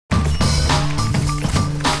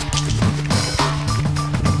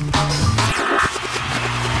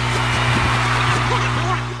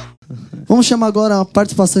Vamos chamar agora a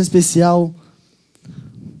participação especial.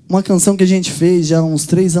 Uma canção que a gente fez já uns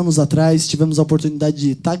 3 anos atrás. Tivemos a oportunidade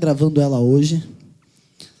de estar gravando ela hoje.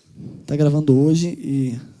 Está gravando hoje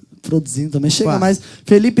e produzindo também. Chega mais.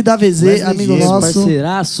 Felipe Davz, amigo nosso.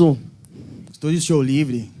 Parceiraço. Estúdio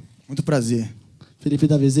Showlivre. Muito prazer. Felipe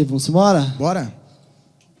Davz, vamos embora? Bora?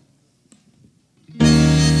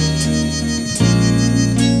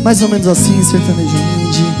 Mais ou menos assim, sertanejo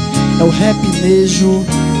indie. É o rap nejo.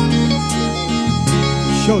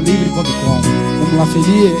 Showlivre.com. Vamos lá,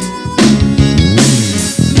 Felipe.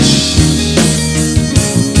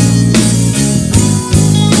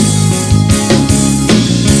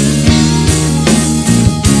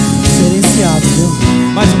 Diferenciado,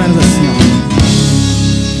 viu? Mais ou menos assim,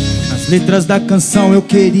 ó. Nas letras da canção eu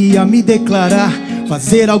queria me declarar,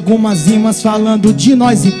 fazer algumas rimas falando de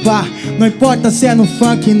nós e pá. Não importa se é no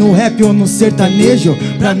funk, no rap ou no sertanejo,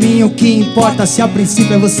 pra mim o que importa se a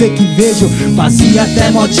princípio é você que vejo. Fazia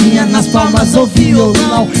até modinha nas palmas ou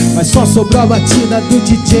violão, mas só sobrou a batida do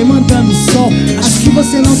DJ mandando som. Acho que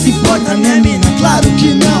você não se importa, né, mina? Claro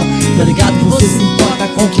que não. Tá ligado que você se importa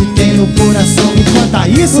com o que tem no coração. E quanto a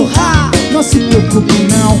isso, não se preocupe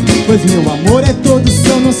não, pois meu amor é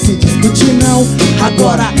produção, não se discute não.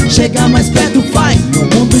 Agora chega mais perto, faz meu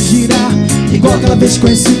mundo girar, igual aquela vez que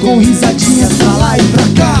conheci com risadinhas pra lá e pra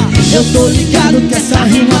cá. Eu tô ligado que essa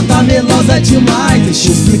rima tá melosa demais. Deixa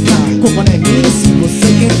eu explicar, culpa não é minha se você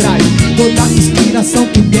quem traz toda a inspiração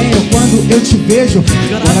que tenho quando eu te vejo.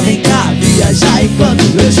 Agora vem cá, viajar enquanto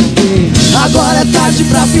eu te vejo. Agora é tarde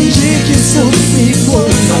pra fingir que isso ficou.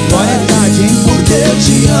 Agora é tarde, hein, porque eu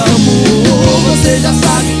te amo. Você já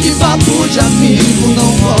sabe que papo de amigo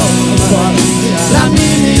não rola pra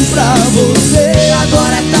mim nem pra você.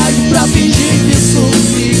 Agora é tarde pra fingir que isso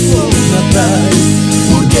ficou pra trás,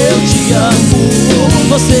 porque eu te amo.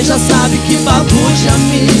 Você já sabe que papo de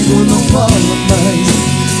amigo não rola mais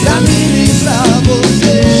pra mim nem pra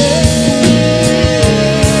você.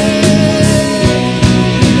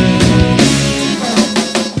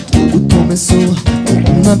 Tudo começou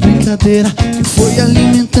com uma brincadeira que foi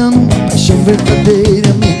alimentando uma paixão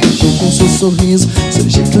verdadeira. Me deixou com seu sorriso, seu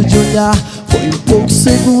jeito de olhar. Foi em poucos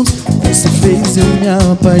segundos, você fez eu me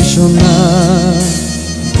apaixonar.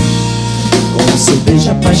 Com seu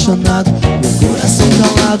beijo apaixonado, meu coração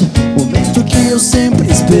calado, momento que eu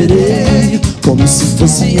sempre esperei. Como se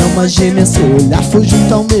fosse alma gêmea, seu olhar foi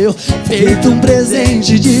junto ao meu, feito um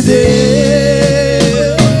presente de Deus.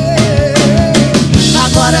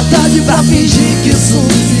 Agora é tarde pra fingir que isso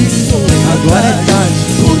ficou. Agora é tarde,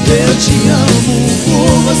 porque eu te amo.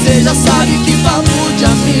 Você já sabe que papo de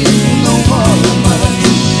amigo não rola mais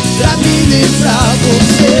pra mim nem pra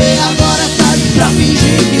você. Agora é tarde pra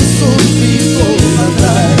fingir que isso ficou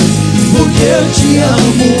atrás, porque eu te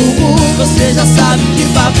amo. Você já sabe que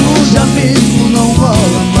papo de amigo não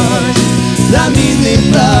rola mais pra mim nem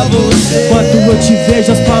pra você. Quando eu te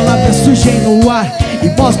vejo as palavras surgem no ar e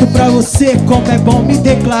mostro pra você como é bom me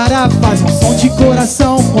declarar. Faz um som de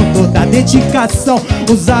coração com toda a dedicação,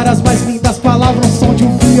 usar as mais lindas palavras no som de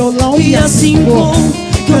um violão. E assim vou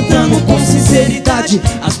cantando com sinceridade,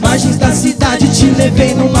 às margens da cidade te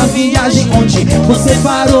levei numa viagem onde você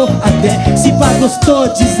parou, até se pá gostou,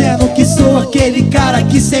 dizendo que sou aquele cara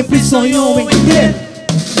que sempre sonhou em ter.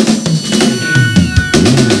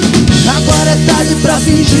 Agora é tarde pra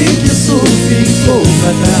fingir que isso ficou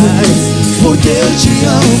pra trás, porque eu te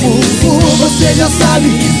amo. Você já sabe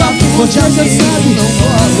que papo de amigo não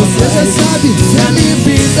rola. Você já sabe,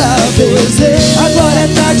 Felipe Davz. Agora é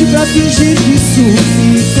tarde pra fingir que isso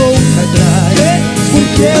ficou pra trás,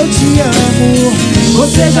 porque eu te amo.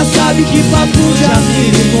 Você já sabe que papo de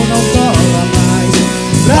amigo não rola mais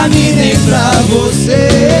pra mim nem pra você.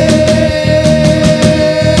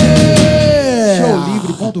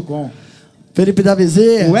 Showlivre.com. Felipe Davz.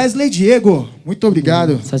 Wesley Diego, muito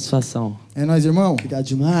obrigado. Satisfação. É nóis, irmão. Obrigado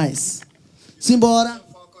demais. Simbora.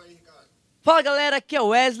 Fala galera, aqui é o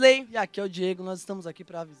Wesley e aqui é o Diego. Nós estamos aqui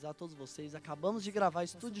para avisar todos vocês. Acabamos de gravar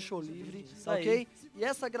Estúdio Showlivre, tá ok? E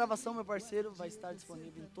essa gravação, meu parceiro, vai estar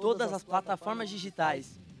disponível em todas as plataformas digitais.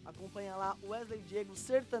 Acompanha lá o Wesley Diego,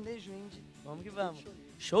 sertanejo indie. Vamos que vamos.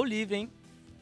 Showlivre, hein?